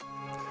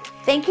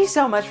Thank you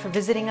so much for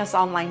visiting us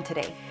online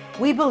today.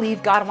 We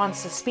believe God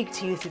wants to speak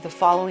to you through the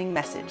following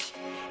message.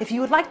 If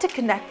you would like to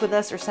connect with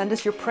us or send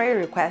us your prayer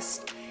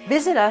requests,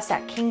 visit us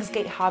at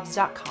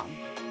kingsgatehobbs.com.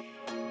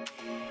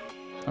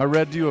 I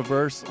read to you a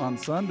verse on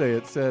Sunday.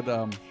 It said,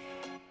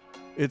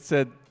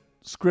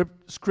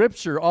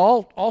 Scripture,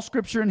 all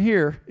Scripture in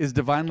here is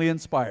divinely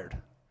inspired,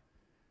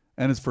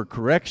 and it's for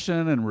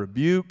correction and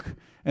rebuke,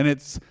 and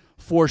it's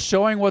for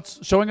showing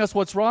us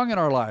what's wrong in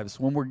our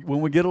lives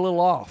when we get a little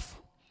off.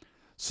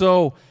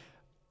 So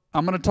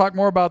I'm going to talk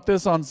more about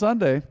this on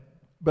Sunday,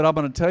 but I'm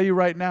going to tell you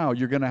right now,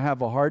 you're going to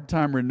have a hard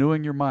time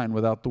renewing your mind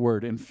without the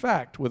Word. In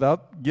fact,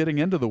 without getting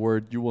into the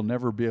Word, you will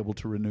never be able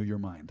to renew your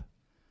mind.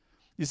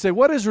 You say,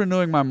 what is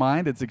renewing my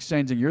mind? It's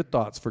exchanging your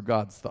thoughts for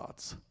God's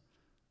thoughts.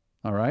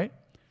 All right?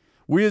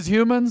 We as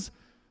humans,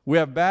 we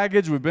have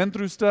baggage, we've been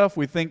through stuff,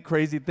 we think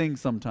crazy things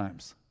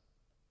sometimes.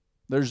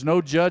 There's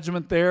no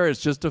judgment there,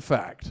 it's just a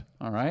fact.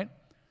 All right?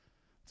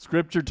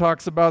 Scripture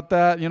talks about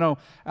that. You know,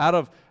 out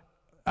of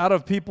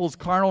people's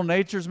carnal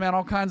natures, man,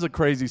 all kinds of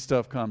crazy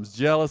stuff comes.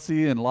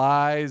 Jealousy and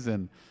lies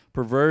and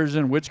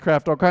perversion,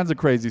 witchcraft, all kinds of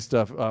crazy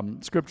stuff.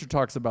 Scripture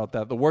talks about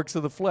that, the works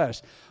of the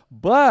flesh.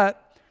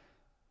 But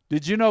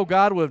did you know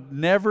God would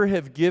never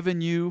have given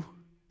you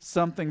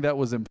something that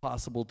was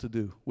impossible to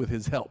do with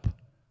His help?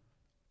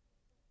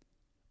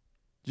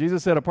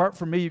 Jesus said, apart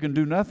from me, you can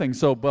do nothing.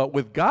 But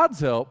with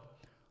God's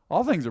help,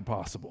 all things are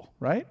possible,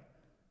 right?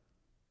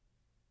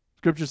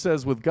 Scripture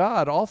says with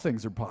God, all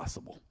things are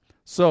possible.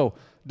 So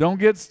don't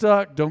get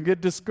stuck. Don't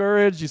get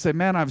discouraged. You say,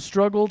 man, I've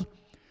struggled.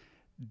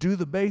 Do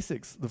the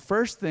basics. The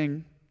first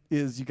thing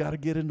is you got to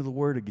get into the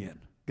Word again.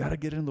 Got to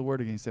get into the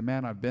Word again. You say,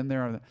 man, I've been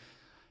there.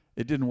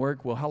 It didn't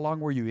work. Well, how long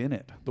were you in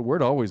it? The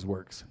Word always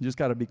works. You just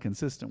got to be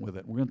consistent with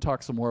it. We're going to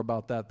talk some more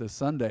about that this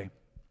Sunday.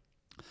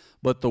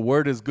 But the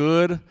Word is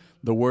good.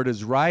 The Word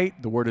is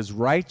right. The Word is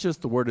righteous.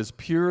 The Word is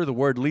pure. The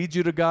Word leads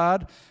you to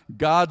God.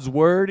 God's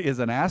Word is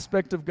an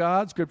aspect of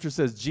God. Scripture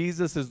says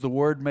Jesus is the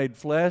Word made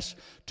flesh.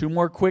 Two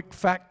more quick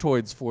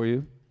factoids for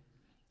you.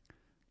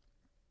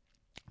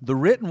 The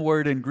written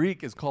word in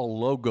Greek is called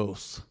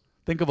logos.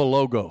 Think of a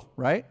logo,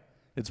 right?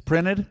 It's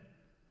printed.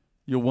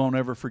 You won't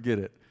ever forget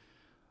it.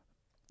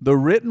 The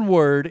written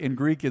word in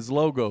Greek is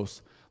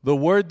logos. The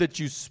word that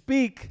you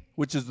speak,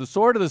 which is the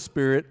sword of the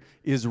Spirit,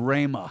 is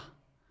rhema.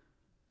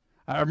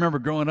 I remember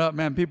growing up,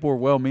 man, people were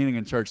well-meaning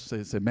in church.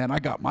 They said, man, I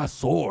got my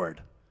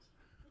sword.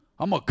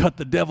 I'm going to cut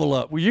the devil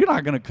up. Well, you're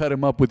not going to cut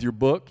him up with your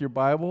book, your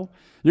Bible.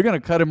 You're going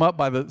to cut him up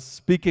by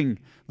speaking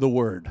the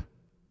word.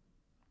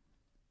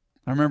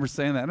 I remember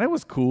saying that, and it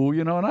was cool,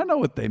 you know, and I know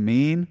what they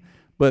mean.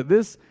 But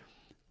this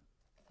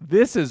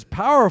is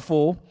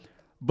powerful,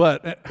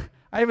 but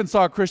I even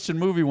saw a Christian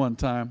movie one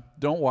time.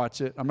 Don't watch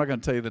it. I'm not going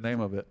to tell you the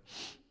name of it.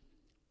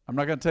 I'm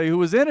not going to tell you who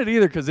was in it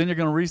either, because then you're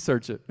going to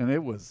research it. And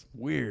it was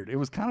weird. It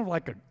was kind of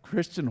like a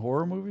Christian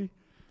horror movie.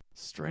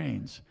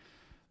 Strange.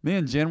 Me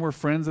and Jen were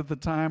friends at the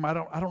time. I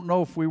don't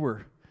know if we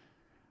were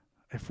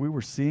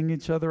seeing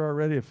each other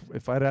already,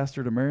 if I'd asked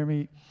her to marry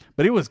me.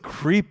 But it was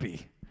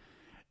creepy.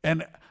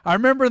 And I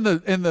remember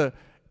in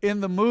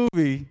the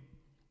movie,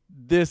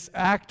 this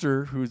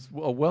actor, who's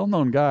a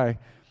well-known guy,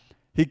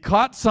 he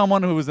caught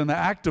someone who was in the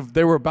act of,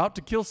 they were about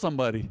to kill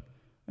somebody.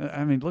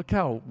 I mean, look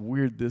how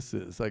weird this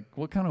is. Like,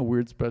 what kind of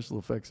weird special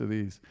effects are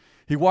these?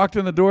 He walked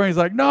in the door and he's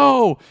like,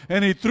 no!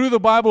 And he threw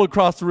the Bible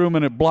across the room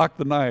and it blocked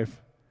the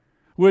knife.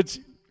 Which,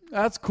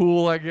 that's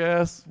cool, I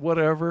guess.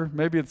 Whatever.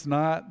 Maybe it's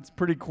not. It's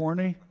pretty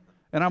corny.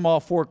 And I'm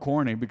all for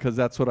corny because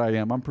that's what I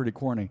am. I'm pretty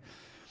corny.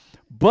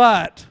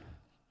 But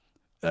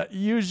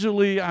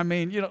usually, I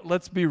mean, you know,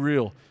 let's be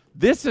real.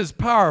 This is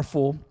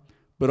powerful,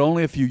 but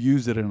only if you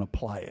use it and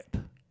apply it.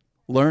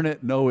 Learn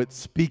it, know it,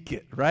 speak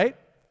it, right?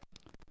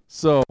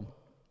 So,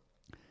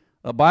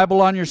 a Bible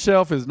on your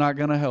shelf is not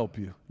going to help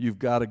you. You've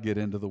got to get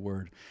into the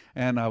Word.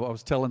 And I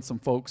was telling some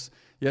folks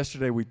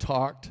yesterday, we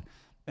talked,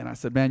 and I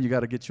said, man, you got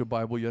to get you a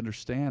Bible you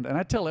understand. And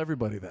I tell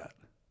everybody that.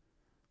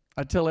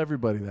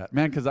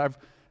 Man, because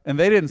and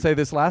they didn't say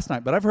this last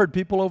night, but I've heard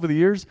people over the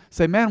years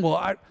say, man, well,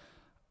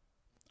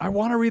 I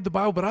want to read the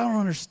Bible, but I don't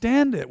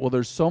understand it. Well,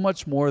 there's so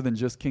much more than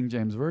just King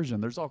James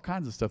Version. There's all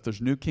kinds of stuff.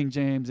 There's New King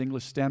James,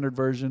 English Standard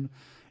Version,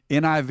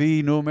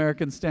 NIV, New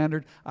American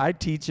Standard. I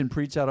teach and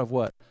preach out of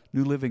what?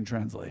 New Living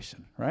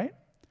Translation, right?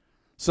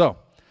 So,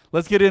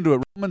 let's get into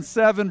it. Romans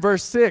 7,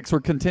 verse 6.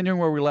 We're continuing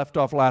where we left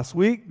off last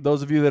week.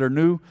 Those of you that are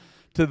new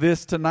to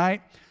this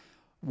tonight,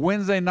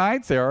 Wednesday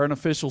nights, they are an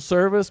official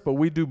service, but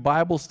we do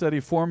Bible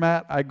study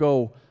format. I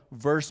go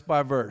verse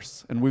by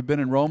verse, and we've been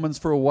in Romans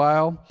for a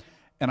while,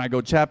 and I go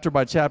chapter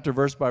by chapter,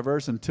 verse by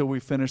verse, until we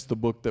finish the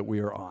book that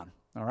we are on,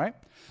 all right?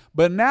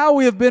 But now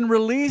we have been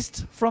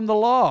released from the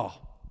law.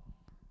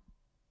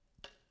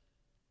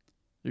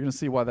 You're going to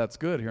see why that's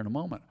good here in a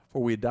moment.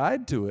 For we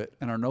died to it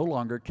and are no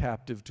longer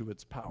captive to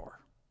its power.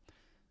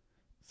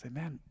 Say,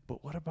 man,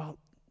 but what about,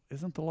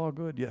 isn't the law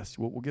good? Yes,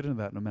 we'll get into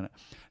that in a minute.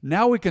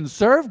 Now we can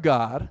serve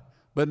God,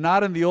 but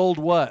not in the old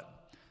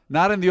what?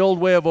 Not in the old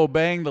way of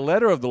obeying the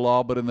letter of the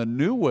law, but in the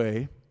new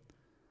way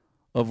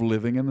of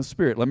living in the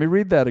Spirit. Let me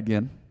read that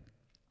again.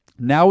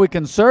 Now we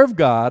can serve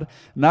God,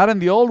 not in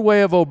the old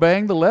way of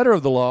obeying the letter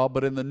of the law,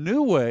 but in the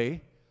new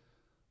way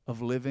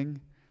of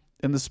living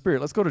in the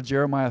Spirit. Let's go to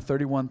Jeremiah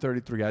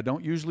 31:33. I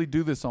don't usually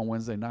do this on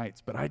Wednesday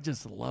nights, but I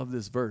just love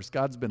this verse.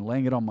 God's been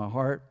laying it on my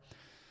heart.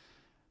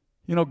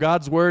 You know,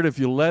 God's word, if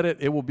you let it,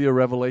 it will be a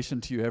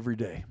revelation to you every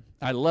day.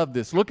 I love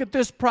this. Look at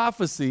this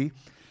prophecy.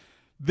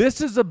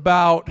 This is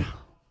about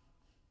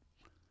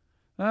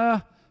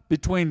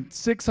between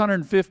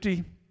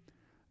 650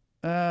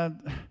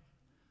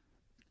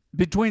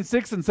 between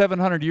 600 and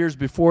 700 years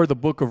before the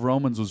book of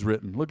Romans was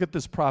written. Look at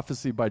this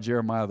prophecy by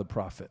Jeremiah the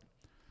prophet.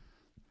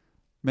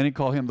 Many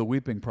call him the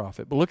weeping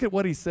prophet. But look at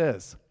what he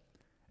says.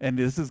 And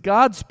this is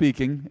God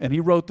speaking, and he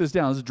wrote this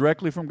down. This is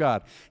directly from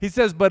God. He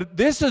says, but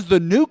this is the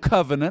new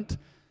covenant.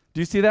 Do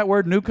you see that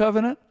word, new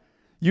covenant?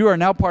 You are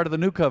now part of the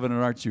new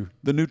covenant, aren't you?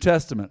 The New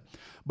Testament.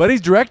 But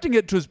he's directing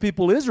it to his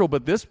people Israel,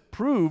 but this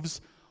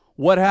proves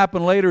what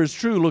happened later is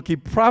true. Look, he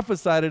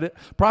prophesied it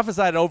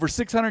over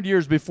 600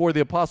 years before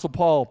the Apostle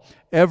Paul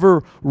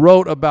ever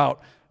wrote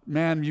about,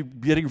 man, you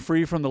getting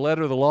free from the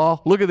letter of the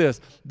law. Look at this.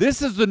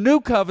 This is the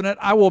new covenant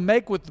I will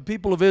make with the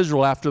people of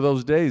Israel after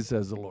those days,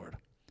 says the Lord.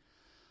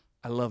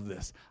 I love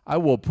this. I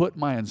will put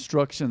my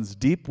instructions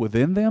deep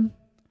within them,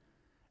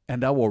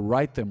 and I will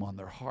write them on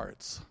their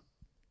hearts.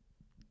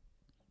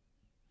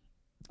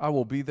 I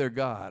will be their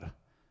God,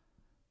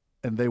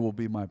 and they will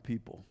be my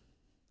people.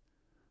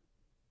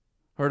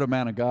 Heard a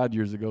man of God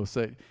years ago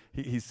say,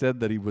 he said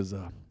that he was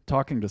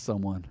talking to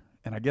someone,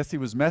 and I guess he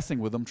was messing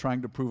with them,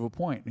 trying to prove a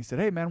point. And he said,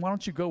 hey, man, why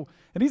don't you go?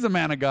 And he's a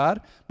man of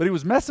God, but he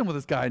was messing with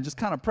this guy and just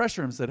kind of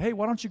pressured him and said, hey,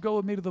 why don't you go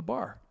with me to the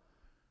bar?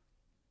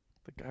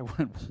 The guy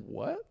went,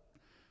 what?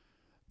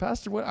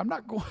 Pastor, what? I'm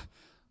not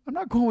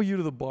going with you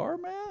to the bar,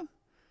 man.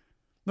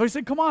 No, he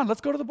said, come on,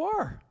 let's go to the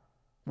bar.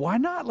 Why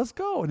not? Let's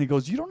go. And he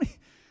goes, you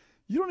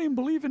don't even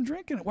believe in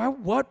drinking it. Why,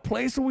 what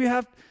place will we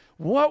have?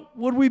 What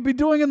would we be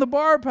doing in the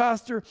bar,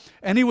 Pastor?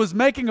 And he was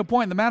making a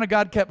point. The man of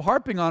God kept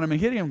harping on him and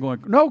hitting him,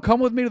 going, no, come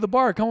with me to the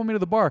bar. Come with me to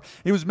the bar.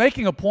 He was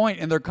making a point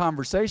in their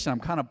conversation.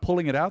 I'm kind of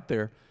pulling it out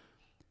there.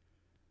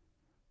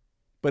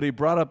 But he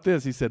brought up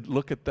this. He said,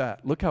 look at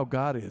that. Look how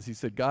God is. He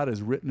said, God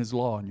has written his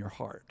law in your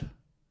heart.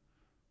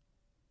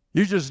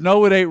 You just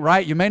know it ain't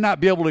right. You may not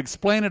be able to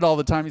explain it all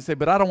the time. You say,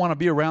 but I don't want to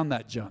be around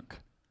that junk.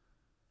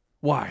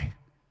 Why?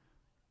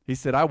 He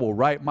said, I will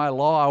write my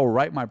law, I will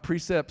write my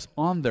precepts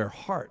on their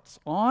hearts,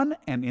 on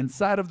and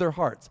inside of their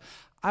hearts.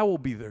 I will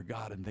be their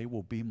God, and they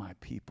will be my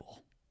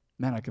people.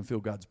 Man, I can feel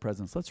God's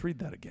presence. Let's read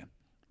that again.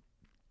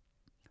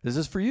 This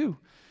is for you.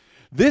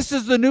 This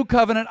is the new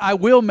covenant I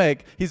will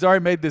make. He's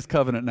already made this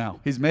covenant now.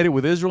 He's made it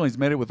with Israel. He's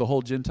made it with the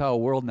whole Gentile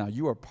world now.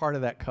 You are part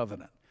of that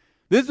covenant.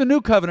 This is the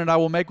new covenant I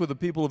will make with the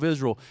people of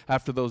Israel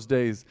after those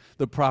days.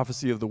 The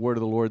prophecy of the word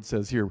of the Lord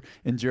says here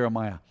in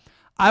Jeremiah.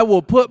 I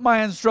will put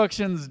my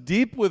instructions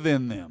deep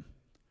within them.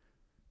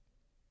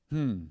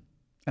 And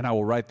I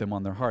will write them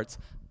on their hearts.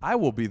 I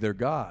will be their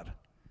God,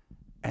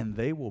 and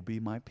they will be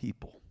my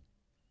people.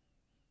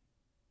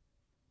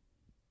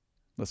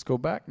 Let's go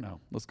back now.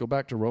 Let's go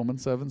back to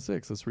Romans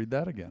 7:6. Let's read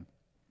that again.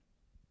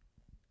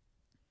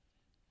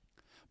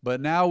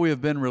 But now we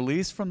have been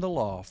released from the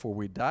law, for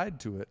we died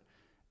to it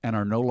and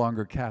are no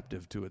longer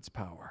captive to its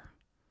power.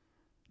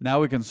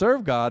 Now we can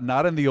serve God,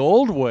 not in the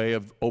old way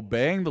of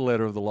obeying the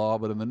letter of the law,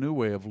 but in the new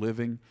way of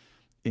living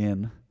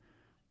in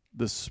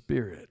the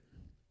Spirit.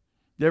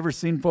 You ever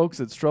seen folks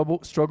that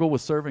struggle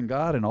with serving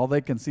God and all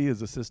they can see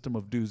is a system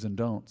of do's and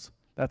don'ts?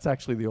 That's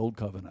actually the old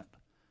covenant.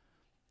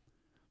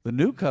 The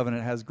new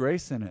covenant has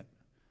grace in it.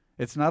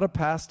 It's not a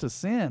pass to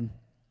sin,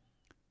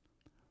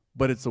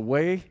 but it's a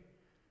way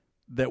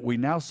that we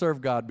now serve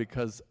God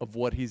because of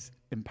what he's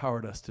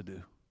empowered us to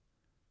do.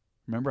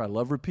 Remember, I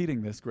love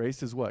repeating this.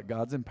 Grace is what?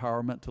 God's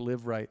empowerment to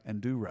live right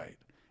and do right.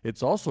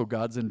 It's also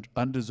God's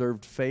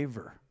undeserved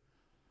favor.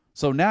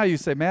 So now you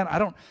say, man, I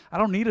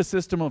don't need a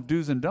system of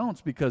do's and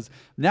don'ts because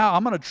now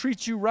I'm going to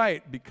treat you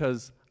right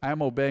because I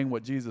am obeying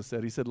what Jesus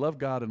said. He said, love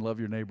God and love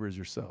your neighbor as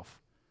yourself.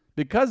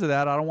 Because of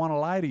that, I don't want to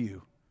lie to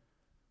you.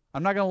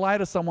 I'm not going to lie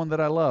to someone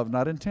that I love,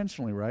 not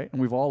intentionally, right?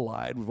 And we've all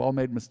lied. We've all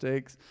made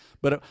mistakes.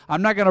 But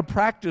I'm not going to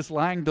practice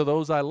lying to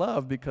those I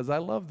love because I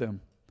love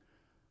them.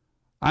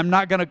 I'm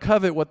not going to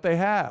covet what they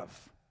have.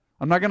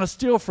 I'm not going to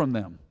steal from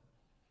them.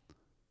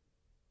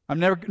 I'm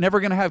never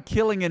going to have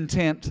killing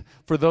intent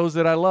for those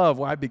that I love.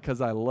 Why?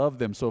 Because I love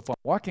them. So if I'm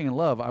walking in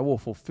love, I will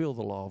fulfill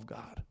the law of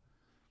God.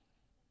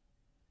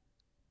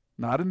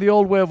 Not in the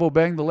old way of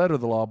obeying the letter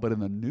of the law, but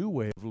in the new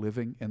way of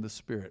living in the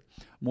Spirit.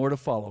 More to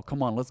follow.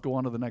 Come on, let's go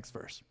on to the next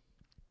verse.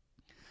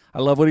 I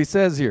love what he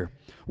says here.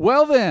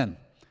 Well then,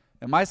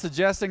 am I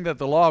suggesting that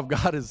the law of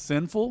God is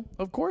sinful?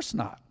 Of course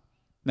not.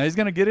 Now he's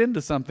going to get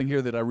into something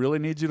here that I really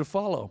need you to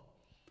follow.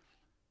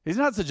 He's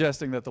not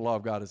suggesting that the law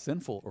of God is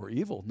sinful or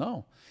evil.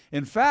 No.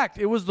 In fact,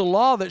 it was the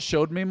law that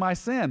showed me my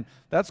sin.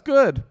 That's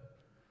good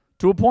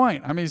to a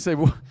point. I mean, you say,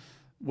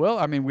 well,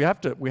 I mean, we have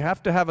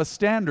to have a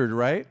standard,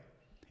 right?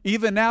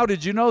 Even now,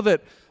 did you know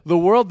that the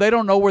world, they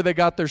don't know where they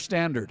got their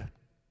standard?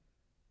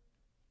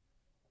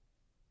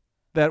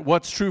 that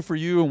what's true for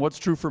you and what's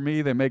true for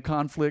me, they may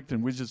conflict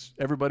and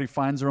everybody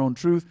finds their own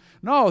truth.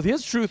 No,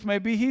 his truth may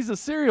be he's a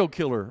serial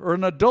killer or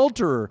an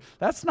adulterer.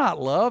 That's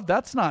not love.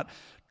 That's not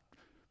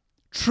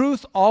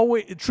truth.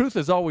 Truth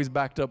is always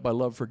backed up by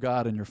love for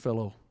God and your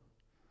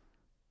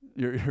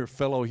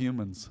fellow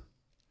humans.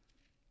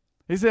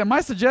 He said, am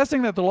I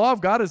suggesting that the law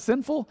of God is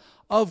sinful?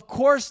 Of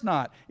course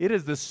not. It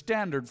is the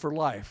standard for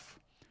life.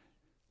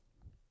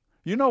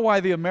 You know why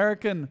the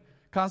American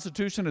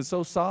Constitution is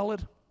so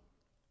solid?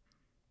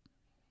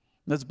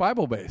 That's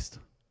Bible-based.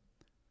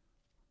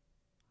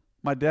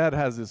 My dad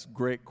has this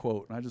great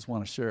quote, and I just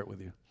want to share it with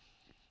you.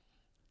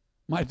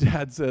 My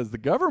dad says, the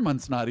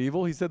government's not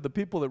evil. He said the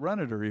people that run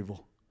it are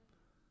evil.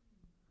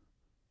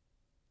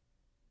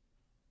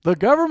 The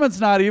government's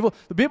not evil.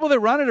 The people that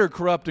run it are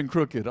corrupt and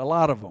crooked, a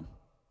lot of them.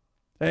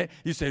 Hey,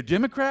 you say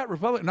Democrat,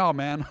 Republican? No,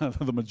 man,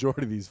 the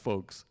majority of these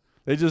folks,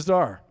 they just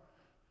are.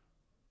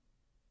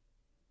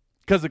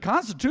 Because the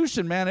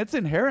Constitution, man, it's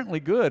inherently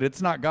good.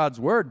 It's not God's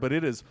word, but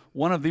it is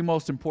one of the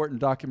most important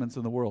documents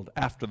in the world,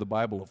 after the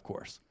Bible, of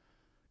course.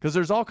 Because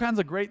there's all kinds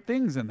of great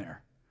things in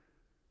there.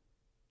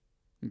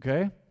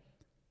 Okay?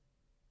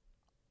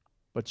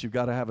 But you've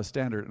got to have a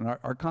standard. And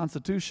our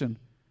Constitution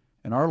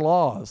and our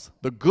laws,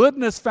 the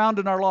goodness found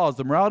in our laws,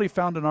 the morality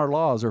found in our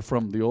laws are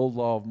from the old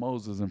law of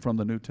Moses and from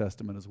the New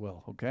Testament as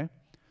well, okay?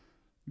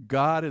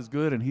 God is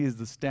good and he is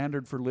the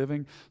standard for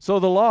living. So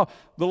the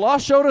law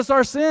showed us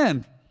our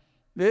sin.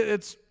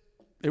 It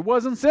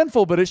wasn't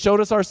sinful, but it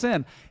showed us our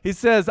sin. He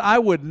says, I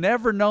would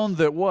never known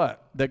that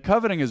what? That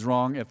coveting is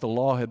wrong if the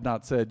law had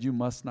not said, you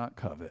must not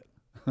covet.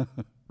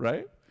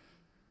 Right?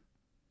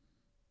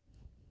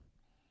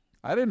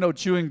 I didn't know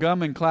chewing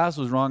gum in class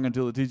was wrong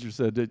until the teacher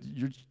said that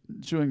your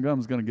chewing gum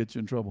is going to get you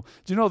in trouble.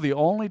 Do you know the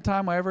only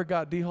time I ever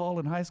got D-Hall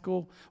in high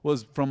school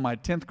was from my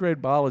 10th grade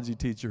biology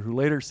teacher who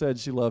later said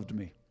she loved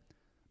me,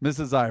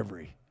 Mrs.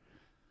 Ivory.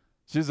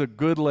 She's a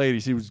good lady.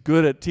 She was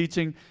good at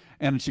teaching,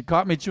 and she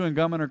caught me chewing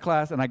gum in her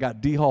class, and I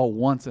got D-Hall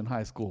once in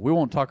high school. We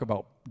won't talk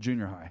about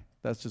junior high.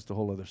 That's just a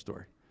whole other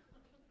story.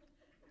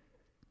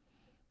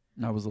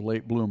 I was a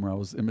late bloomer. I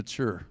was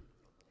immature.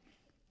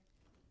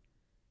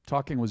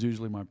 Talking was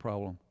usually my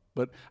problem.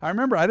 But I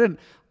remember I didn't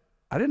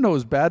know it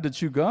was bad to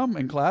chew gum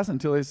in class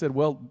until they said,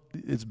 well,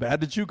 it's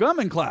bad to chew gum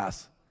in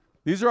class.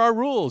 These are our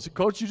rules.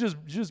 Coach, you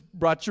just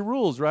brought your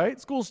rules,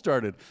 right? School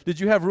started. Did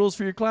you have rules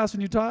for your class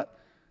when you taught?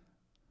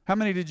 How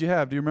many did you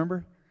have? Do you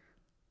remember?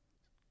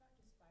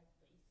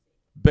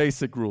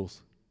 Basic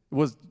rules.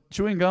 Was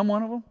chewing gum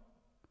one of them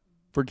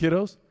for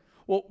kiddos?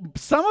 Well,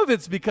 some of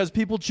it's because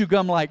people chew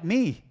gum like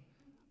me.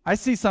 I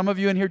see some of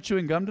you in here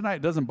chewing gum tonight.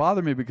 It doesn't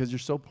bother me because you're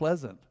so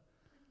pleasant.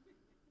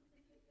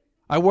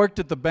 I worked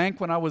at the bank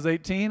when I was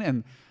 18,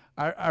 and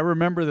I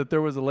remember that there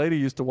was a lady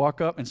who used to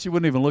walk up, and she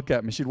wouldn't even look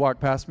at me. She'd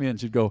walk past me, and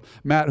she'd go,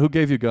 Matt, who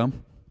gave you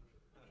gum?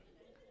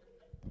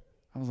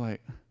 I was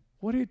like,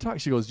 what are you talking?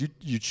 She goes,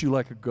 you chew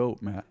like a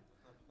goat, Matt.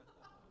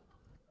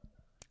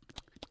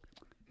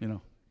 You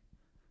know.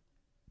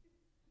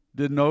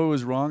 Didn't know it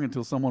was wrong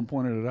until someone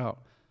pointed it out.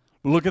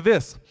 But look at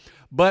this.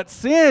 But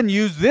sin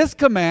used this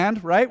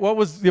command, right? What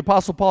was the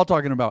Apostle Paul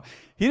talking about?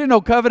 He didn't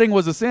know coveting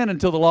was a sin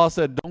until the law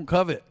said, don't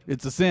covet.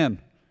 It's a sin.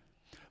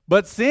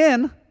 But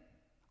sin,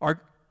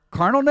 our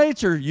carnal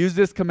nature, used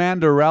this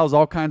command to arouse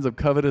all kinds of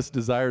covetous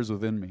desires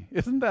within me.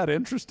 Isn't that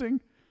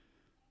interesting?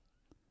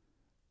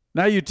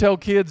 Now you tell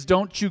kids,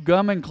 don't chew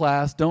gum in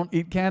class, don't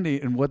eat candy,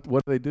 and what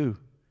do they do?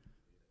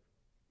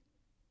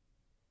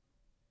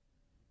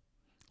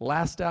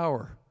 Last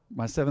hour,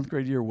 my 7th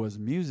grade year, was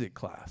music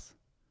class.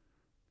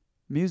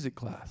 Music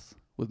class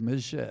with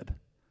Ms. Shed.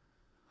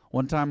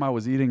 One time I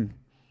was eating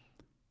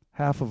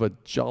half of a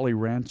Jolly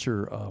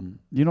Rancher,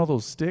 you know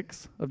those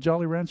sticks of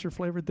Jolly Rancher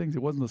flavored things?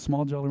 It wasn't a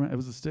small Jolly Rancher, it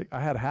was a stick. I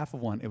had half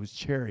of one. It was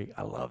cherry.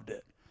 I loved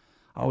it.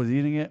 I was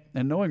eating it,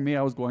 and knowing me,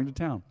 I was going to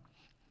town.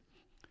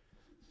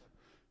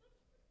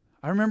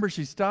 I remember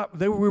she stopped.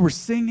 We were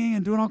singing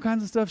and doing all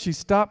kinds of stuff. She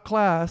stopped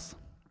class,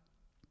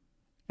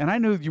 and I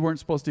knew you weren't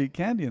supposed to eat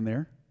candy in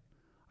there.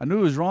 I knew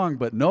it was wrong,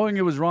 but knowing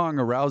it was wrong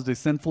aroused a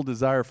sinful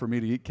desire for me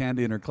to eat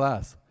candy in her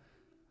class.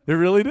 It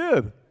really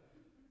did.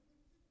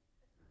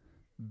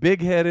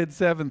 Big-headed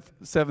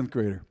seventh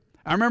grader.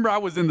 I remember I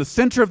was in the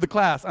center of the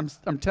class.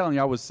 I'm telling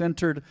you, I was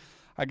centered.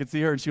 I could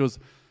see her, and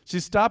she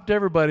stopped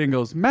everybody and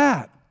goes,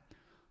 Matt,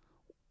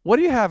 what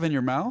do you have in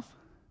your mouth?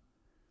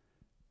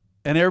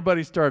 And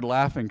everybody started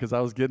laughing because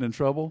I was getting in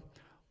trouble.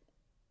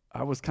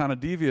 I was kind of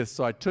devious,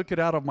 so I took it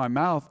out of my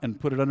mouth and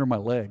put it under my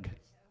leg.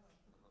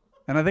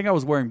 And I think I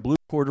was wearing blue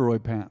corduroy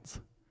pants.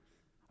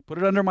 Put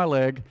it under my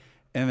leg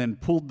and then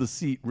pulled the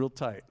seat real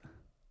tight.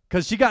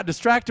 Because she got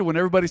distracted when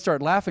everybody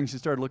started laughing. She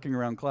started looking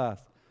around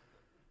class.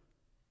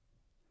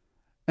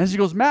 And she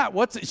goes, Matt,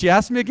 she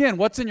asked me again,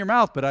 what's in your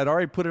mouth? But I'd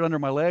already put it under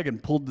my leg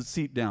and pulled the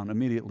seat down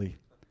immediately.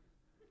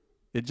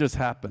 It just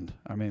happened.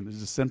 I mean, it's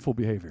just sinful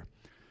behavior.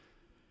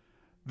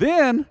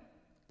 Then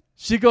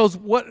she goes,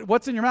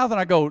 what's in your mouth? And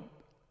I go,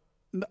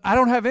 I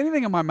don't have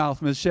anything in my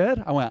mouth, Ms.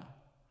 Shed. I went.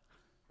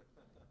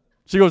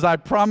 She goes, I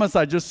promise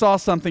I just saw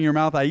something in your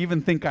mouth. I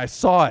even think I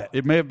saw it.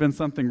 It may have been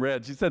something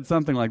red. She said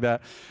something like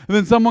that. And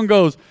then someone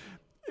goes,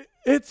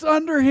 it's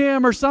under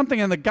him or something.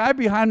 And the guy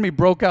behind me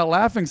broke out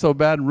laughing so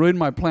bad and ruined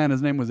my plan.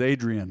 His name was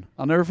Adrian.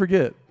 I'll never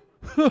forget.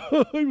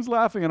 He was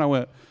laughing and I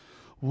went,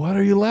 what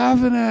are you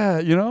laughing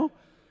at? You know?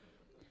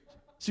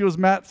 She goes,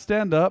 Matt,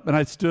 stand up. And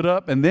I stood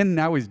up and then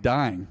now he's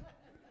dying.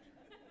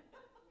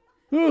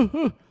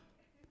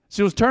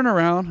 She was turn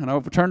around and I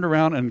turned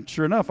around and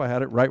sure enough I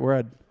had it right where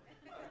I'd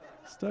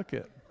stuck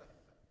it.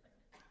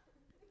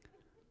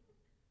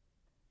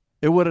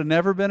 It would have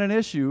never been an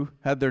issue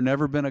had there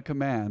never been a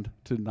command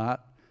to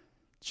not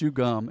chew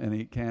gum and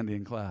eat candy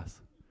in class.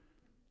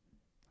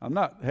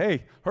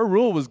 Hey, her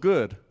rule was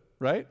good,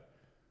 right?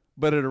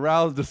 But it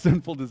aroused a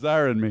sinful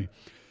desire in me.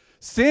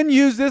 Sin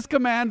used this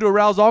command to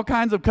arouse all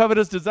kinds of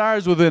covetous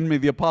desires within me,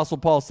 the Apostle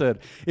Paul said.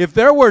 If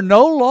there were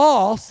no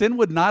law, sin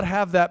would not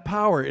have that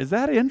power. Is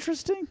that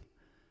interesting?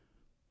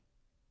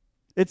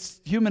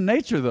 It's human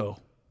nature, though,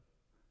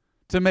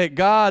 to make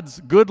God's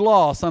good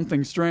law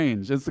something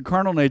strange. It's the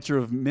carnal nature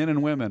of men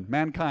and women,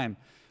 mankind.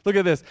 Look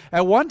at this.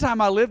 At one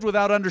time I lived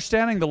without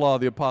understanding the law,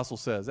 the apostle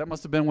says. That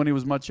must have been when he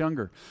was much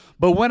younger.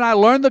 But when I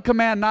learned the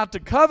command not to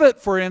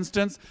covet, for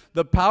instance,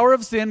 the power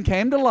of sin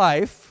came to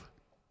life.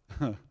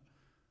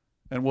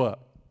 And what?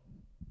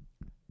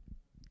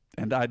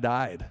 And I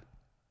died.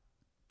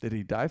 Did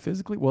he die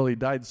physically? Well, he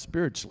died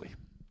spiritually.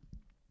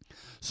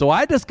 So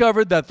I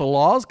discovered that the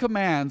law's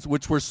commands,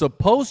 which were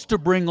supposed to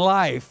bring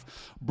life,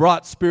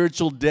 brought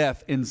spiritual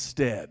death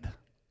instead.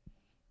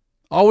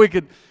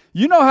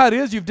 You know how it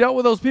is. You've dealt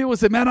with those people who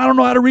say, man, I don't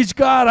know how to reach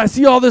God. I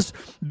see all this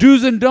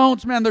do's and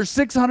don'ts. Man, there's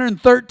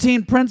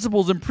 613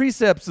 principles and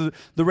precepts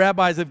the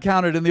rabbis have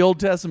counted in the Old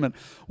Testament.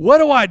 What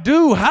do I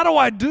do? How do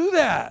I do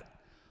that?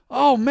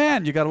 Oh,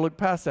 man, you got to look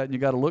past that and you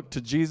got to look to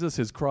Jesus,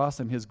 his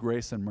cross, and his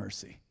grace and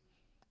mercy.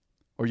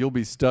 Or you'll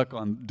be stuck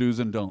on do's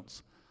and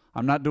don'ts.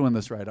 I'm not doing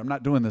this right. I'm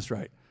not doing this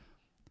right.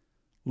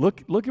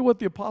 Look at what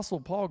the Apostle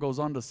Paul goes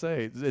on to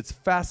say. It's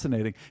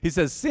fascinating. He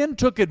says, sin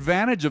took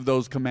advantage of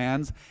those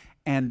commands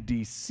and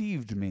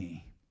deceived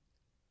me.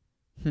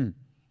 It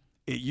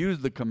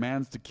used the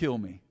commands to kill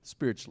me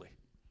spiritually.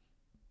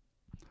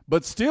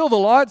 But still, the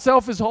law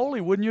itself is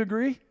holy. Wouldn't you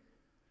agree?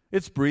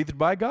 It's breathed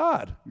by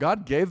God.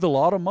 God gave the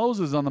law to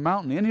Moses on the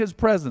mountain in his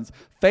presence,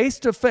 face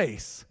to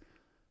face.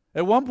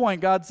 At one point,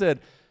 God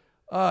said,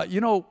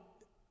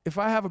 if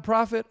I have a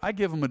prophet, I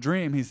give him a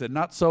dream. He said,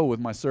 not so with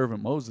my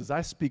servant Moses.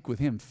 I speak with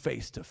him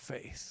face to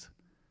face.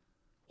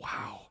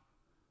 Wow.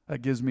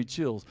 That gives me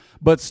chills.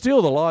 But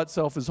still, the law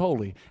itself is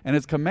holy. And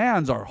its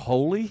commands are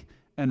holy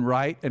and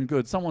right and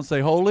good. Someone say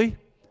holy,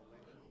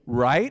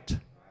 right,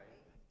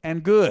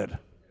 and good.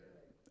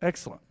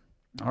 Excellent.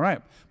 All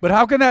right. But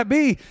how can that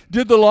be?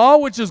 Did the law,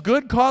 which is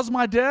good, cause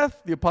my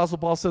death? The Apostle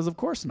Paul says, of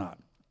course not.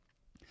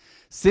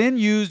 Sin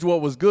used what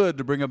was good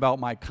to bring about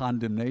my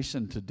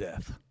condemnation to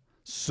death.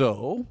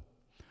 So,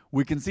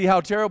 we can see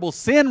how terrible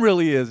sin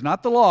really is,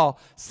 not the law.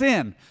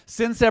 Sin.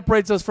 Sin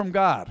separates us from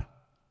God.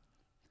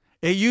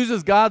 It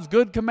uses God's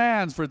good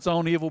commands for its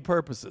own evil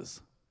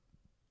purposes.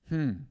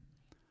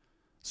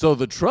 So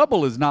the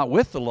trouble is not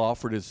with the law,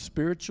 for it is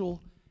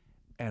spiritual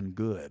and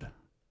good.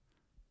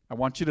 I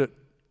want you to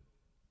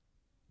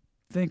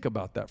think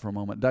about that for a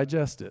moment.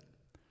 Digest it.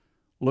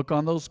 Look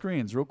on those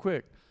screens real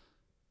quick.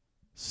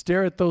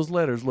 Stare at those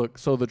letters. Look,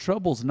 so the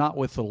trouble's not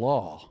with the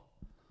law,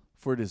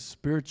 for it is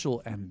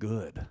spiritual and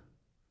good.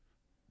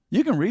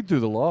 You can read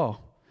through the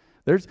law.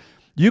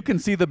 You can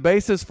see the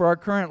basis for our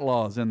current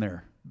laws in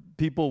there.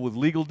 People with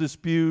legal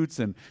disputes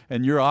and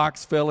your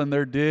ox fell in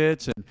their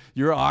ditch and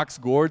your ox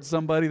gored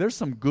somebody. There's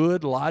some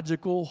good,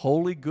 logical,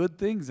 holy, good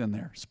things in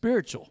there.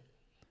 Spiritual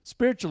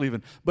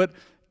even. But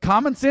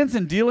common sense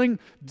in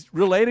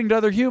relating to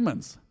other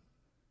humans.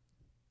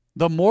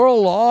 The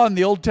moral law in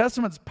the Old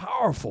Testament's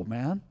powerful,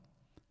 man.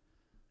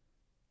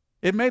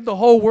 It made the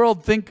whole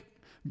world think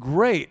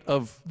great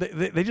of,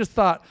 they just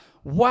thought,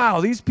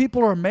 wow, these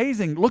people are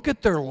amazing. Look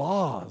at their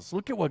laws.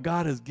 Look at what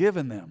God has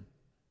given them.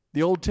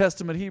 The Old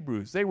Testament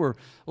Hebrews, they were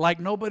like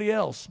nobody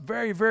else.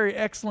 Very, very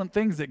excellent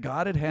things that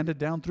God had handed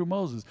down through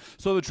Moses.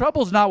 So the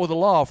trouble is not with the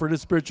law, for it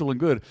is spiritual and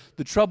good.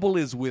 The trouble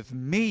is with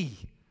me,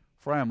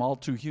 for I am all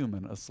too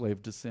human, a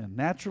slave to sin.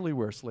 Naturally,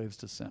 we're slaves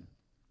to sin.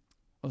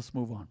 Let's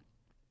move on.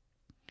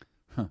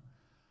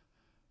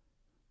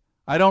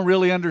 I don't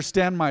really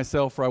understand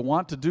myself, for I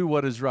want to do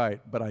what is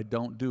right, but I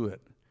don't do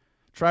it.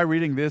 Try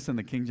reading this in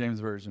the King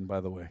James Version,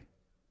 by the way.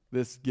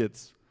 This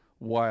gets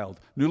wild.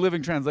 New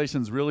Living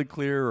Translation is really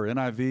clear, or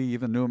NIV,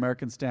 even New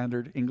American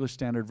Standard, English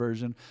Standard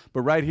Version.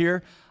 But right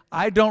here,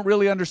 I don't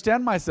really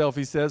understand myself,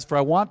 he says, for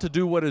I want to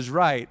do what is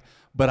right,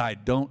 but I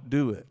don't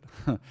do it.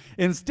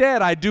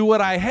 Instead, I do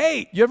what I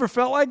hate. You ever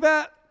felt like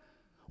that?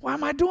 Why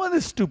am I doing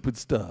this stupid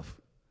stuff?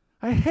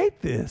 I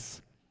hate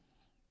this.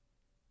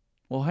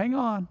 Well, hang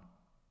on.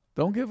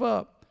 Don't give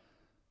up.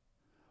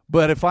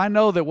 But if I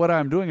know that what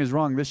I'm doing is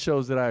wrong, this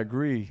shows that I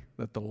agree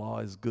that the law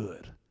is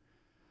good.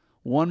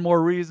 One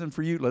more reason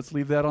for you, let's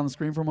leave that on the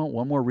screen for a moment.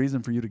 One more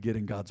reason for you to get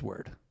in God's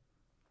Word.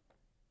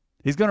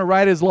 He's going to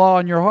write his law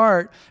on your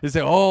heart and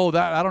say, oh,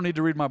 I don't need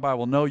to read my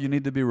Bible. No, you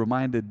need to be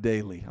reminded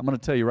daily. I'm going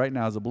to tell you right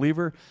now, as a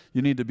believer,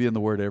 you need to be in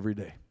the Word every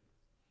day.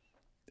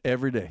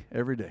 Every day,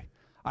 every day.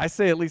 I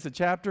say at least a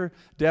chapter.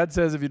 Dad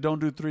says if you don't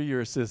do 3,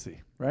 you're a sissy,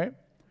 right?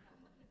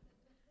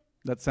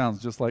 That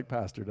sounds just like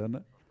pastor, doesn't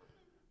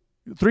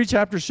it? 3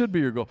 chapters should be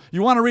your goal.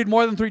 You want to read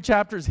more than 3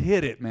 chapters?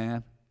 Hit it,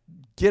 man.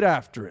 Get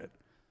after it.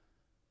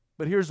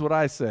 But here's what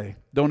I say.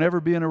 Don't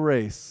ever be in a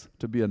race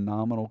to be a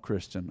nominal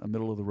Christian, a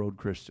middle-of-the-road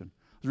Christian.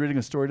 I was reading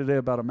a story today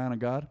about a man of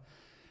God,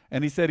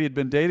 and he said he had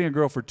been dating a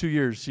girl for 2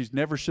 years. She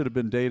never should have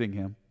been dating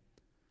him.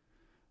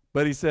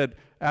 But he said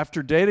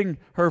after dating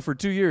her for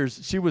 2 years,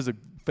 she was a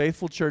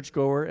faithful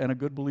churchgoer and a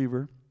good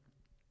believer.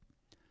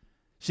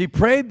 She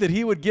prayed that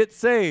he would get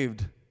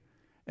saved.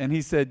 And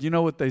he said, you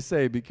know what they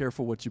say, be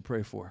careful what you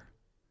pray for.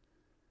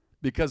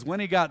 Because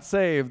when he got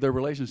saved, their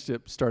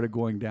relationship started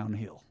going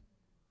downhill.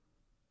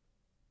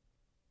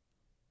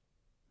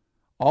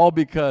 All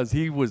because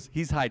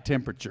he's high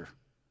temperature,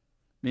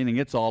 meaning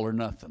it's all or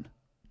nothing.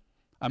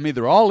 I'm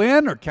either all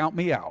in or count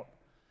me out.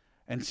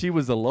 And she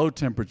was a low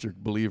temperature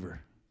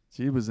believer.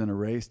 She was in a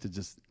race to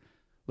just,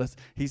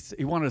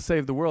 he wanted to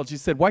save the world. She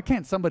said, why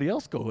can't somebody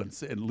else go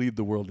and lead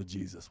the world to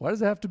Jesus? Why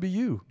does it have to be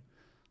you?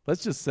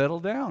 Let's just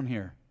settle down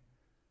here.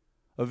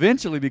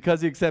 Eventually,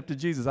 because he accepted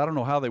Jesus, I don't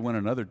know how they went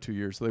another 2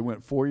 years, so they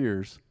went 4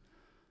 years.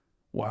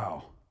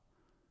 Wow.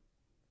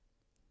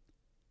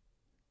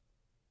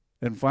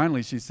 And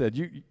finally she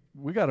said,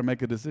 we got to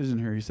make a decision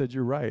here. He said,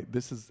 you're right.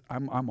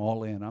 I'm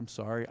all in. I'm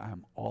sorry.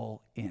 I'm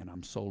all in.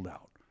 I'm sold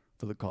out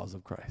for the cause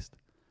of Christ.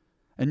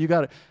 And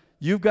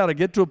you've got to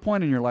get to a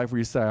point in your life where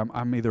you say,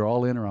 I'm either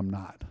all in or I'm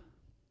not.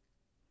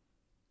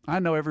 I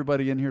know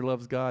everybody in here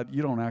loves God.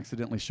 You don't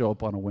accidentally show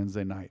up on a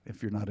Wednesday night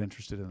if you're not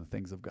interested in the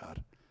things of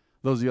God.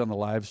 Those of you on the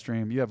live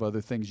stream, you have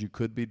other things you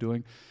could be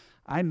doing.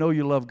 I know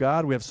you love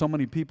God. We have so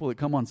many people that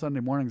come on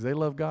Sunday mornings, they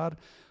love God.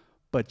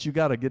 But you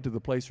got to get to the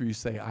place where you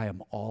say, I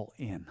am all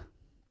in.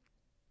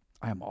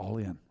 I am all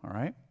in, all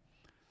right?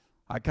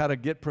 I kind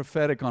of get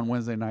prophetic on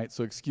Wednesday night,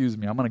 so excuse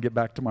me. I'm going to get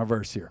back to my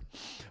verse here.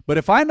 But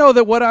if I know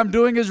that what I'm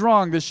doing is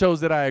wrong, this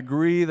shows that I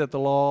agree that the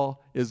law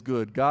is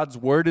good. God's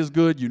word is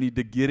good. You need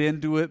to get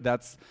into it.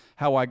 That's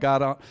how I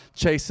got off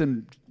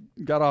chasing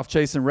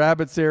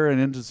rabbits there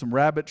and into some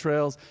rabbit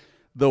trails.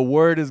 The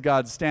word is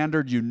God's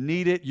standard. You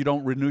need it. You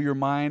don't renew your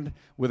mind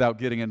without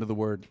getting into the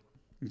word.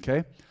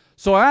 Okay?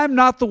 So I'm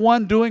not the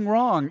one doing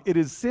wrong. It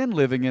is sin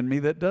living in me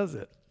that does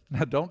it.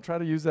 Now, don't try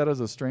to use that as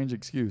a strange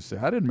excuse. Say,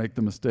 I didn't make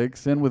the mistake.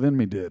 Sin within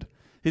me did.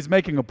 He's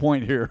making a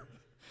point here.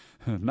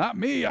 Not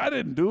me. I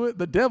didn't do it.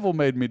 The devil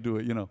made me do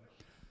it, you know.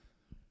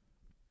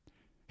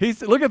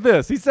 Look at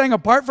this. He's saying,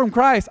 apart from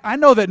Christ, I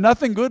know that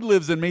nothing good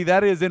lives in me.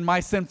 That is in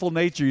my sinful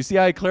nature. You see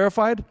how he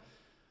clarified?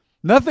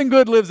 Nothing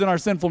good lives in our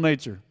sinful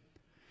nature.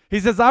 He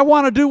says, I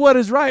want to do what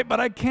is right, but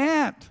I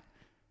can't.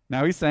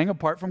 Now he's saying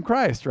apart from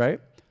Christ, right?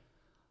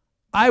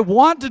 I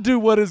want to do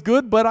what is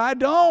good, but I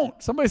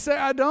don't. Somebody say,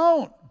 I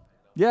don't.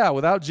 Yeah,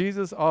 without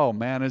Jesus, oh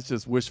man, it's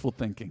just wishful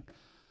thinking.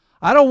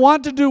 I don't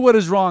want to do what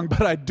is wrong,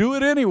 but I do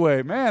it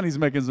anyway. Man, he's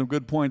making some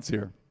good points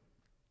here.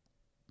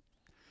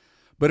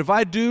 But if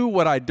I do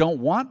what I don't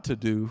want to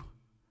do,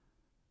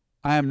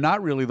 I am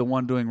not really the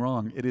one doing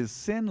wrong. It is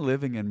sin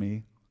living in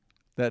me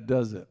that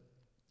does it.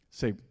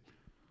 Say,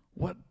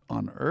 what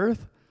on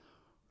earth?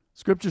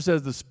 Scripture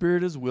says the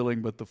spirit is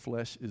willing, but the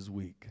flesh is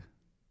weak.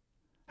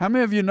 How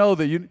many of you know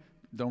that you...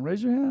 Don't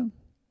raise your hand.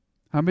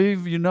 How many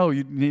of you know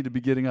you need to be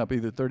getting up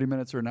either 30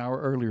 minutes or an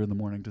hour earlier in the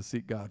morning to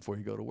seek God before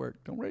you go to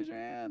work? Don't raise your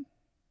hand.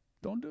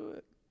 Don't do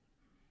it.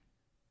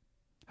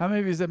 How many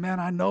of you said, man,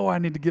 I know I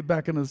need to get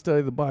back into the study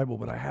of the Bible,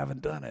 but I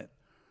haven't done it?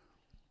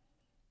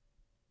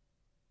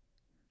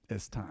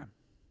 It's time.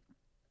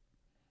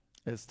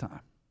 It's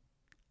time.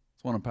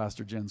 It's one of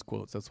Pastor Jen's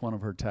quotes. That's one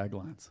of her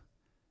taglines.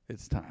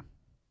 It's time.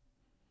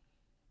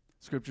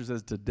 Scripture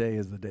says today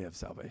is the day of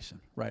salvation,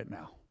 right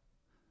now.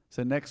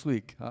 So next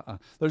week,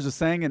 there's a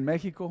saying in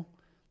Mexico.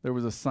 There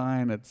was a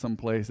sign at some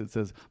place that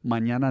says,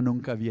 Mañana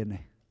nunca viene.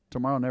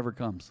 Tomorrow never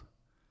comes.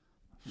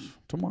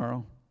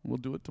 Tomorrow. We'll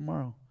do it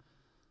tomorrow.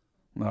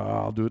 No,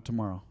 I'll do it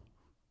tomorrow.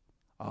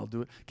 I'll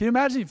do it. Can you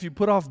imagine if you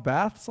put off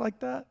baths like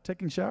that,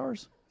 taking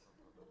showers?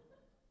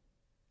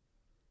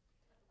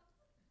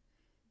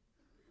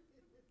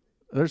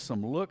 There's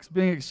some looks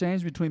being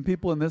exchanged between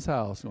people in this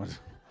house.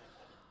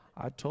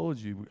 I told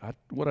you,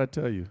 what'd I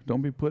tell you?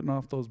 Don't be putting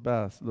off those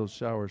baths, those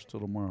showers till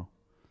tomorrow.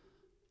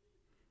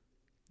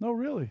 No,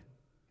 really.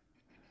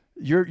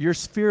 Your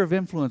sphere of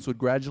influence would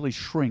gradually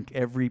shrink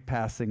every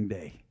passing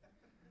day.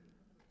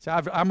 See,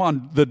 I'm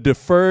on the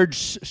deferred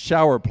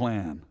shower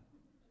plan.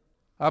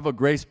 I have a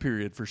grace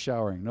period for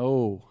showering.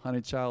 No,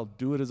 honey child,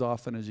 do it as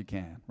often as you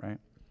can, right?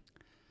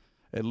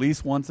 At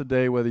least once a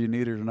day, whether you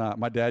need it or not.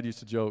 My dad used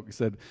to joke. He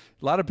said,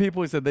 a lot of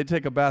people, he said, they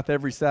take a bath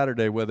every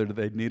Saturday, whether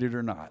they need it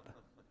or not.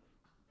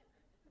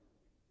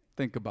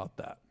 Think about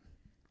that.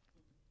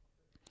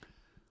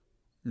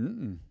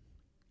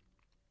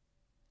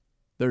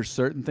 There's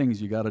certain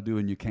things you got to do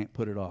and you can't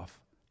put it off.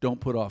 don't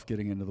put off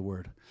getting into the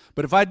Word.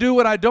 But if I do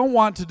what I don't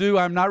want to do,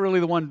 I'm not really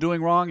the one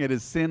doing wrong. It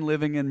is sin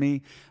living in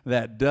me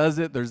that does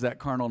it. There's that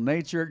carnal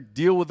nature.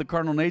 Deal with the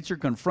carnal nature.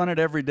 Confront it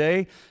every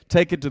day.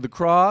 Take it to the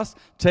cross.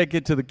 Take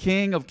it to the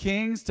King of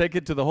Kings. Take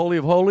it to the Holy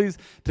of Holies,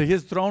 to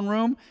His throne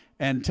room,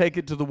 and take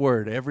it to the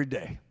Word every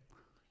day.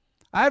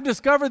 I've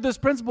discovered this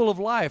principle of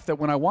life, that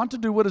when I want to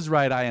do what is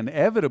right, I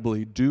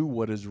inevitably do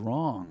what is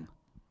wrong.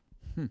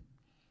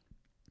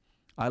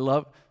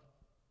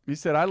 He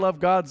said, I love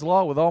God's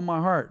law with all my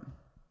heart.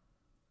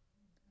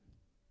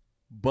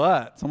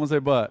 But, someone say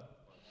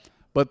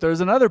but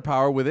there's another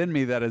power within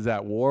me that is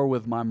at war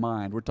with my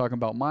mind. We're talking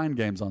about mind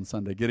games on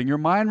Sunday, getting your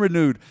mind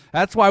renewed.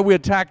 That's why we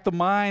attack the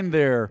mind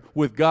there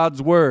with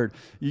God's Word.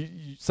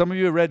 Some of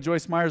you have read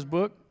Joyce Meyer's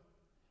book,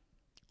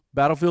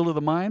 Battlefield of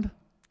the Mind.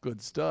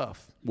 Good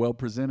stuff. Well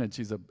presented.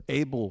 She's an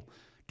able,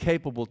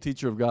 capable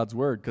teacher of God's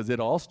Word, because it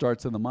all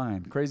starts in the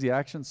mind. Crazy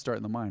actions start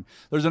in the mind.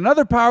 There's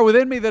another power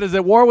within me that is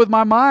at war with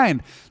my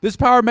mind. This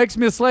power makes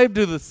me a slave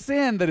to the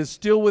sin that is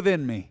still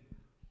within me.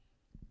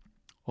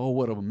 Oh,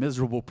 what a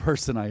miserable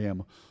person I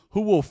am.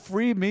 Who will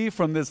free me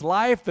from this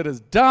life that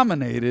is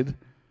dominated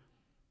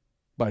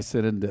by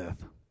sin and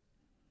death?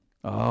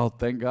 Oh,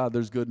 thank God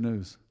there's good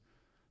news.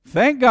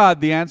 Thank God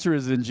the answer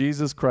is in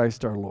Jesus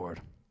Christ our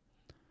Lord.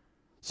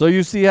 So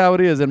you see how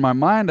it is. In my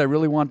mind, I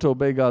really want to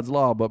obey God's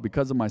law, but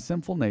because of my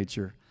sinful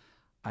nature,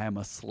 I am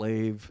a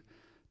slave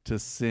to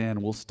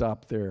sin. We'll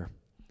stop there.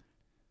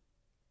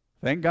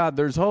 Thank God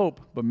there's hope,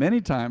 but many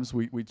times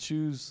we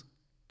choose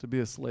to be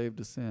a slave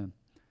to sin.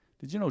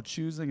 Did you know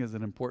choosing is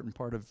an important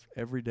part of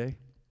every day?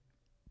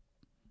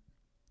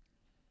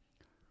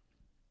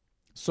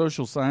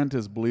 Social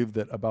scientists believe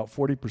that about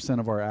 40%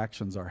 of our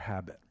actions are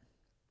habit.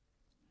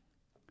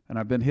 And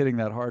I've been hitting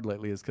that hard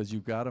lately, is because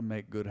you've got to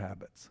make good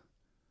habits.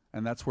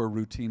 And that's where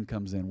routine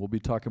comes in. We'll be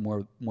talking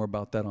more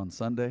about that on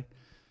Sunday.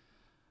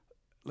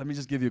 Let me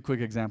just give you a quick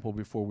example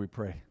before we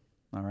pray,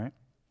 all right?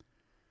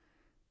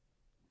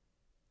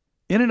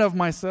 In and of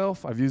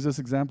myself, I've used this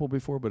example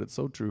before, but it's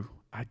so true.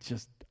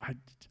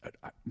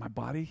 My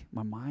body,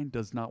 my mind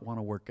does not want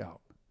to work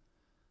out.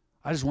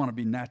 I just want to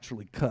be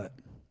naturally cut.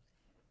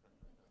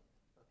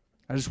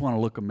 I just want to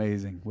look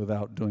amazing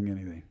without doing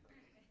anything.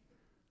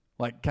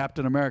 Like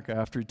Captain America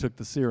after he took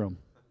the serum.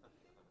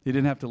 He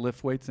didn't have to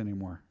lift weights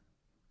anymore.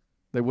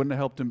 They wouldn't have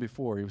helped him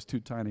before. He was too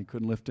tiny.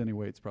 Couldn't lift any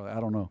weights probably. I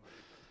don't know.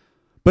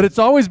 But it's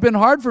always been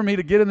hard for me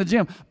to get in the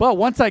gym. But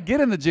once I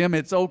get in the gym,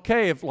 it's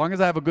okay as long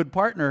as I have a good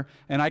partner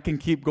and I can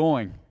keep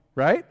going,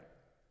 right?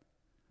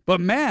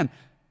 But man,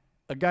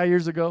 a guy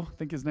years ago, I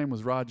think his name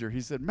was Roger, he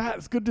said, Matt,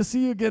 it's good to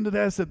see you again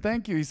today. I said,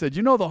 thank you. He said,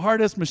 you know the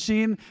hardest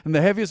machine and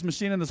the heaviest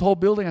machine in this whole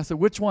building? I said,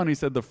 which one? He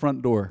said, the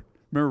front door.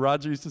 Remember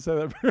Roger used to say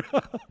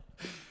that?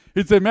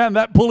 He'd say, man,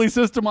 that pulley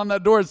system on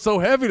that door is so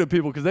heavy to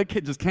people because they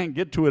just can't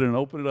get to it and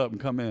open it up and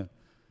come in.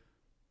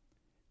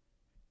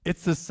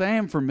 It's the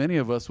same for many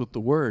of us with the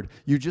Word.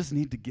 You just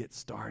need to get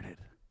started.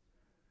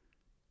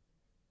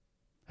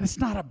 It's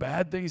not a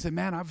bad thing. You say,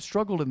 man, I've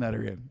struggled in that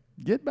area.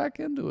 Get back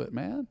into it,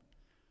 man.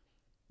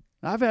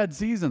 I've had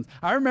seasons.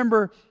 I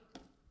remember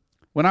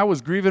when I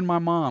was grieving my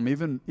mom,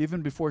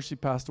 even before she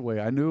passed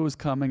away, I knew it was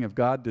coming if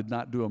God did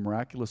not do a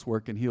miraculous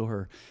work and heal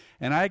her.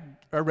 And I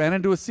ran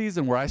into a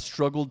season where I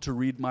struggled to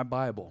read my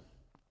Bible.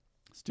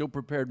 Still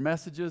prepared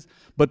messages,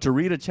 but to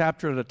read a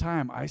chapter at a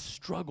time, I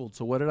struggled.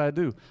 So what did I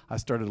do? I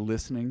started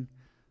listening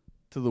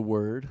to the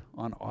Word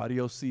on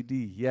audio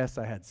CD. Yes,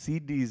 I had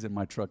CDs in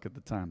my truck at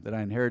the time that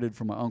I inherited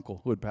from my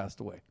uncle who had passed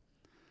away.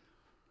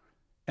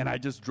 And I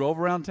just drove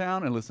around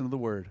town and listened to the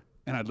Word.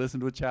 And I'd listen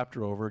to a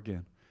chapter over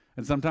again.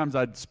 And sometimes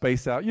I'd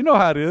space out. You know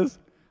how it is.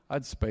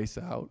 I'd space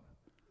out.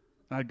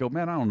 And I'd go,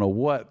 man, I don't know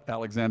what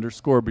Alexander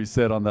Scourby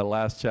said on that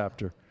last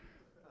chapter.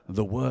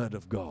 The Word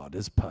of God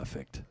is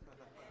perfect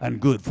and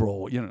good for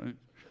all. You know, I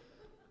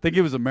think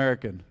he was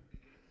American.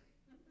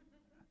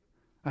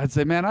 I'd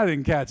say, man, I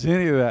didn't catch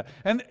any of that.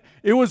 And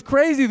it was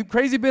crazy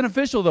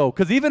beneficial, though,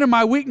 because even in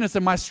my weakness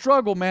and my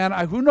struggle, man,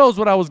 who knows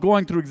what I was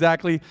going through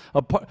exactly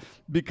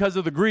because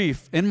of the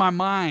grief in my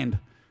mind.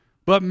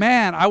 But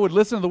man, I would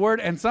listen to the Word,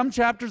 and some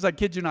chapters, I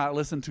kid you not, I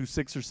listened to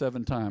 6 or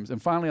 7 times.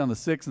 And finally, on the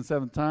 6th and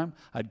 7th time,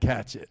 I'd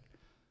catch it.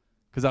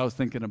 Because I was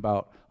thinking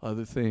about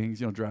other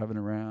things, driving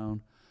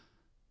around.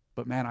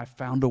 But man, I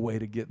found a way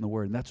to get in the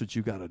Word, and that's what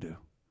you got to do.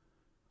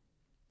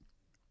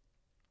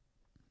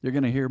 You're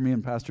going to hear me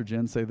and Pastor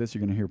Jen say this. You're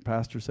going to hear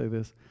Pastor say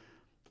this.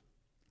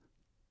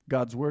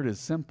 God's Word is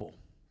simple,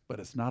 but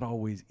it's not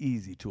always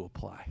easy to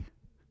apply.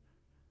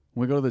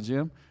 When we go to the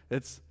gym,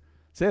 that's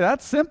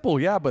simple,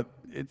 yeah, but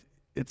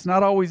it's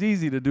not always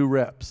easy to do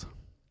reps.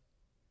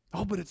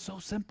 Oh, but it's so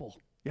simple.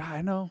 Yeah,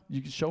 I know.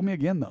 You can show me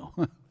again, though.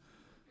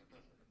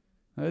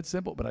 It's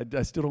simple, but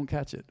I still don't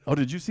catch it. Oh,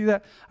 did you see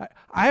that?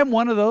 I am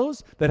one of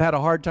those that had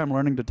a hard time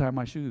learning to tie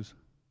my shoes.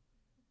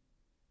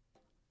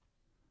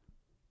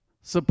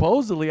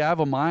 Supposedly, I have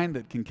a mind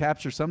that can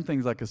capture some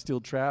things like a steel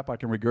trap. I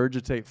can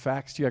regurgitate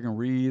facts to you. I can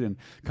read and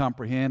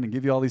comprehend and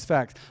give you all these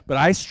facts. But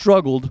I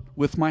struggled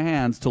with my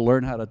hands to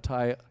learn how to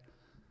tie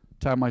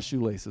tie my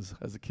shoelaces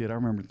as a kid. I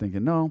remember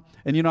thinking, no.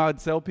 And you know, I'd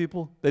tell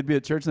people, they'd be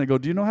at church and they'd go,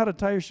 do you know how to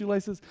tie your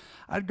shoelaces?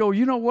 I'd go,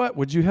 you know what?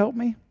 Would you help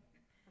me?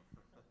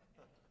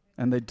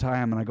 And they'd tie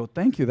them, and I go,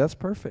 thank you, that's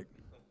perfect.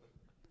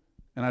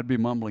 And I'd be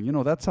mumbling, you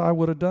know, that's how I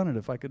would have done it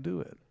if I could do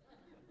it.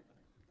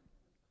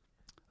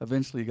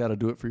 Eventually, you got to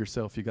do it for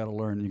yourself. You got to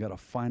learn. You got to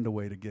find a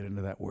way to get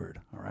into that word,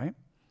 all right?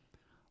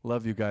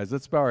 Love you guys.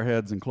 Let's bow our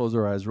heads and close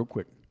our eyes real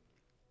quick.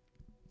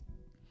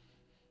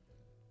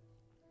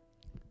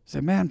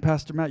 Say, man,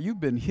 Pastor Matt, you've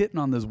been hitting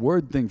on this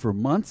word thing for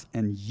months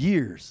and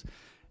years.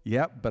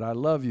 Yep, but I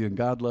love you, and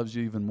God loves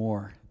you even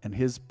more. And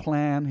his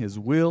plan, his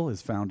will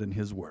is found in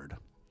his word.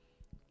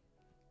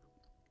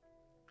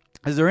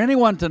 Is there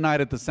anyone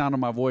tonight at the sound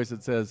of my voice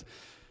that says,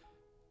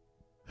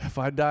 if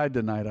I died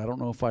tonight, I don't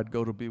know if I'd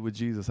go to be with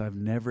Jesus. I've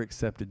never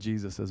accepted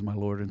Jesus as my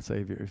Lord and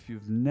Savior. If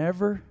you've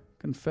never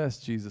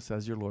confessed Jesus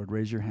as your Lord,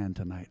 raise your hand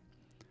tonight,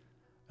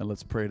 and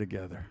let's pray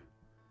together.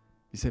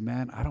 You say,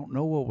 man, I don't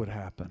know what would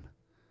happen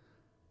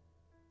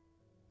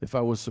if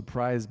I was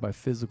surprised by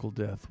physical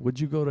death. Would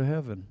you go to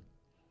heaven?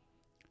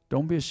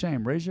 Don't be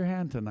ashamed. Raise your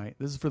hand tonight.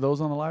 This is for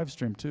those on the live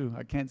stream too.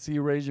 I can't see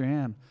you raise your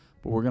hand,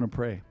 but we're going to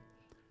pray.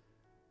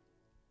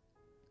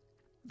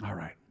 All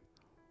right.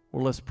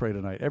 Well, let's pray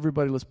tonight.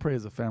 Everybody, let's pray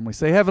as a family.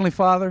 Say, Heavenly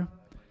Father,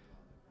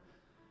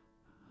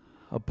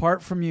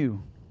 apart from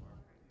you,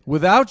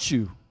 without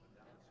you,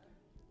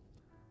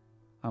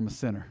 I'm a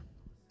sinner.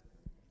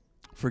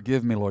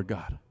 Forgive me, Lord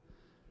God.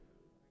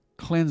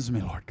 Cleanse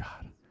me, Lord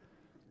God.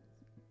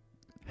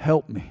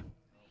 Help me.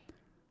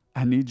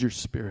 I need your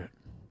Spirit.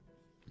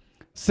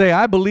 Say,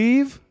 I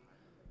believe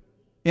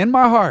in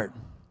my heart,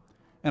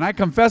 and I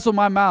confess with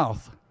my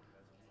mouth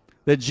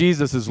that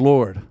Jesus is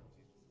Lord,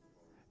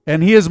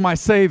 and he is my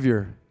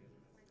Savior.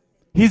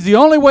 He's the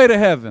only way to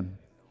heaven.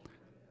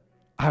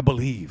 I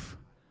believe.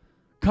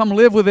 Come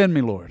live within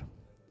me, Lord.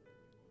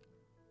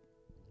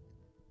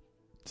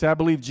 Say, I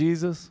believe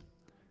Jesus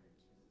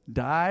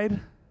died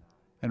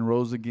and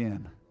rose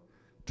again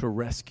to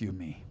rescue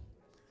me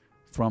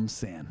from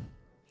sin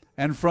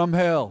and from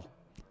hell.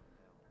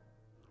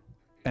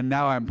 And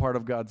now I'm part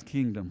of God's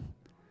kingdom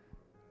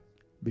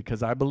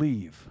because I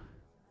believe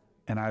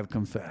and I've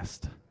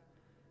confessed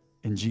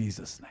in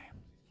Jesus' name.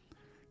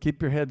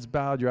 Keep your heads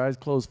bowed, your eyes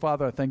closed.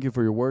 Father, I thank you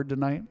for your word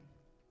tonight.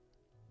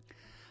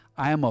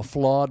 I am a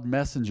flawed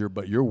messenger,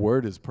 but your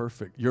word is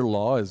perfect. Your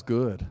law is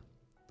good.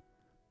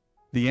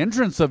 The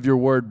entrance of your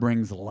word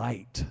brings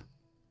light.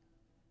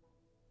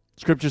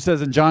 Scripture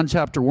says in John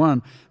chapter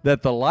 1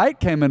 that the light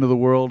came into the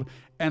world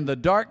and the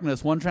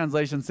darkness, one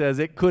translation says,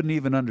 it couldn't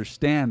even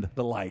understand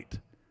the light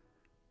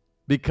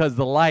because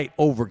the light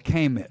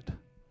overcame it.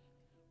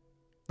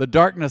 The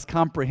darkness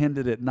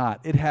comprehended it not.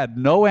 It had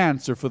no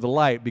answer for the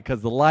light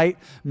because the light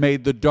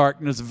made the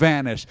darkness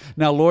vanish.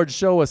 Now, Lord,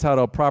 show us how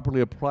to properly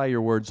apply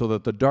your word so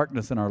that the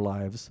darkness in our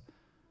lives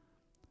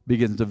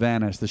begins to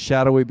vanish. The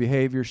shadowy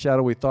behavior,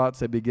 shadowy thoughts,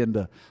 they begin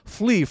to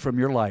flee from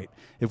your light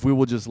if we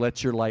will just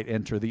let your light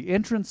enter. The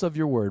entrance of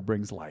your word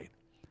brings light.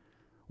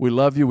 We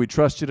love you. We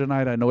trust you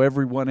tonight. I know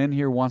everyone in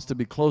here wants to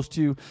be close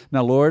to you.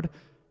 Now, Lord,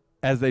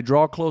 as they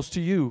draw close to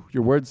you,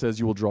 your word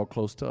says you will draw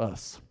close to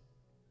us.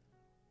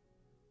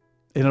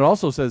 And it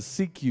also says,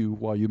 seek you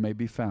while you may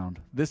be found.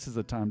 This is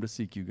the time to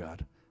seek you,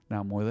 God,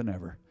 now more than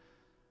ever.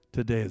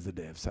 Today is the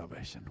day of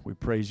salvation. We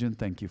praise you and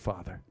thank you,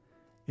 Father.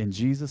 In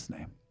Jesus'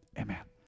 name, amen.